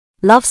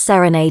Love's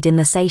Serenade in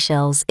the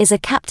Seychelles is a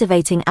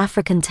captivating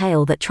African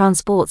tale that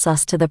transports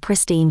us to the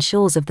pristine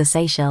shores of the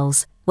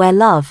Seychelles, where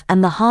love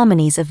and the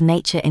harmonies of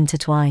nature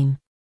intertwine.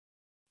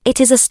 It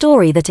is a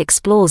story that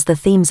explores the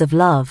themes of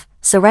love,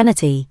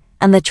 serenity,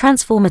 and the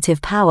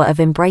transformative power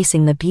of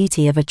embracing the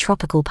beauty of a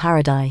tropical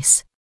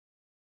paradise.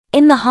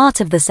 In the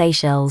heart of the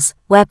Seychelles,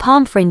 where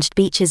palm-fringed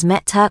beaches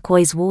met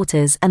turquoise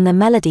waters and the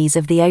melodies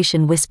of the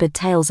ocean whispered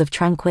tales of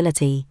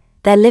tranquility,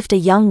 there lived a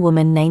young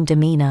woman named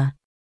Amina.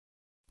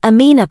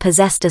 Amina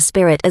possessed a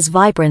spirit as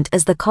vibrant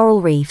as the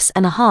coral reefs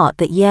and a heart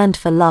that yearned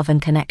for love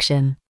and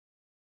connection.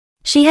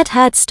 She had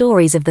heard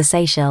stories of the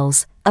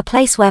Seychelles, a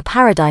place where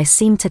paradise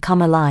seemed to come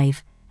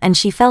alive, and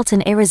she felt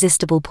an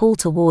irresistible pull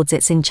towards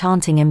its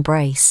enchanting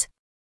embrace.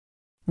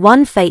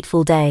 One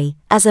fateful day,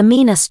 as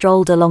Amina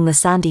strolled along the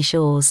sandy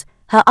shores,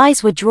 her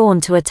eyes were drawn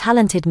to a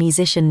talented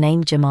musician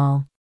named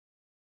Jamal.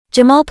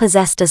 Jamal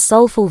possessed a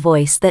soulful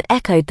voice that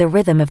echoed the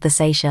rhythm of the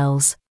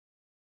Seychelles.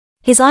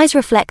 His eyes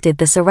reflected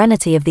the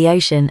serenity of the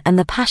ocean and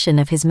the passion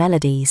of his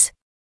melodies.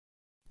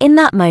 In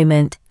that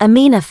moment,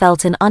 Amina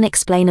felt an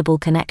unexplainable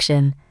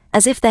connection,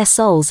 as if their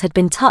souls had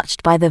been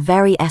touched by the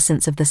very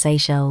essence of the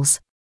Seychelles.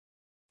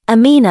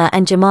 Amina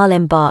and Jamal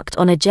embarked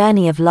on a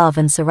journey of love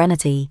and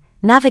serenity,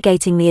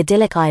 navigating the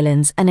idyllic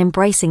islands and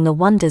embracing the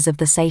wonders of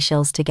the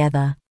Seychelles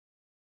together.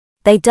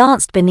 They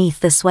danced beneath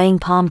the swaying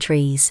palm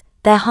trees,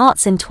 their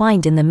hearts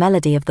entwined in the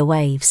melody of the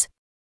waves.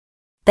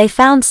 They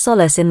found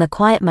solace in the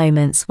quiet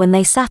moments when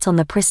they sat on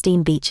the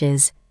pristine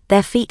beaches,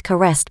 their feet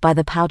caressed by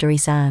the powdery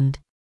sand.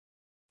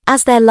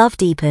 As their love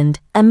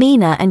deepened,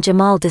 Amina and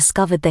Jamal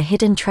discovered the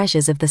hidden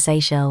treasures of the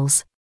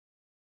Seychelles.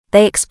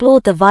 They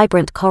explored the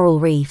vibrant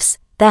coral reefs,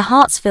 their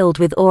hearts filled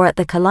with awe at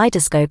the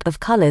kaleidoscope of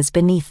colors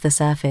beneath the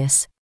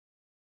surface.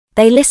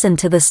 They listened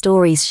to the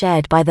stories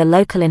shared by the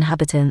local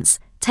inhabitants,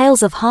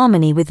 tales of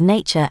harmony with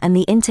nature and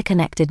the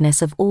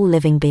interconnectedness of all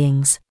living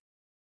beings.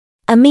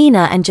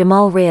 Amina and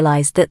Jamal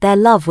realized that their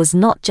love was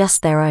not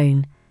just their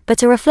own,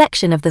 but a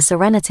reflection of the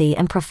serenity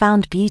and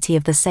profound beauty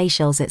of the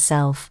Seychelles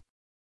itself.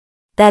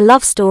 Their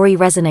love story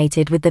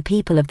resonated with the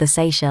people of the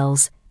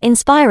Seychelles,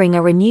 inspiring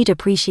a renewed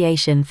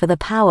appreciation for the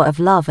power of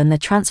love and the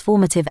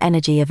transformative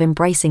energy of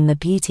embracing the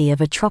beauty of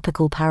a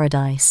tropical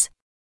paradise.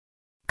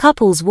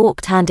 Couples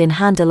walked hand in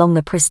hand along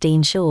the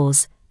pristine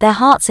shores, their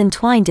hearts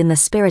entwined in the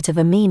spirit of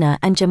Amina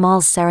and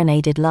Jamal's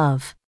serenaded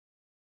love.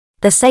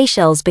 The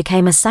Seychelles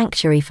became a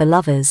sanctuary for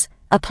lovers,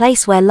 a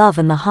place where love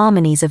and the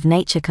harmonies of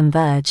nature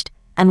converged,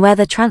 and where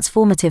the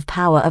transformative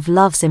power of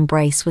love's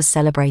embrace was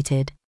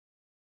celebrated.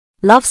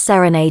 Love's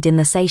Serenade in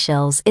the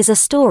Seychelles is a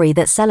story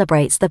that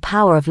celebrates the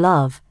power of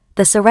love,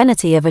 the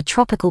serenity of a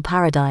tropical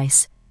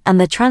paradise,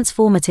 and the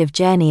transformative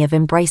journey of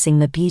embracing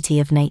the beauty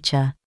of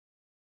nature.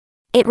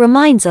 It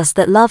reminds us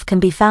that love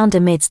can be found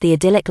amidst the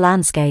idyllic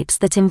landscapes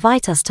that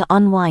invite us to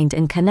unwind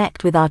and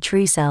connect with our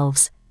true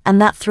selves, and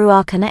that through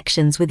our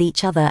connections with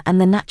each other and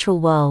the natural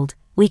world,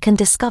 we can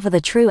discover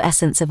the true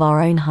essence of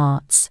our own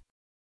hearts.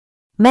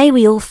 May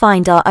we all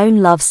find our own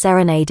love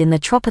serenade in the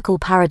tropical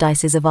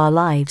paradises of our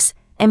lives,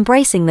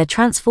 embracing the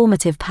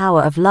transformative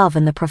power of love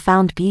and the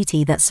profound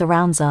beauty that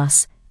surrounds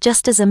us,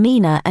 just as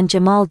Amina and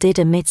Jamal did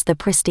amidst the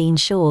pristine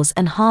shores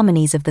and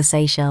harmonies of the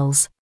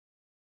Seychelles.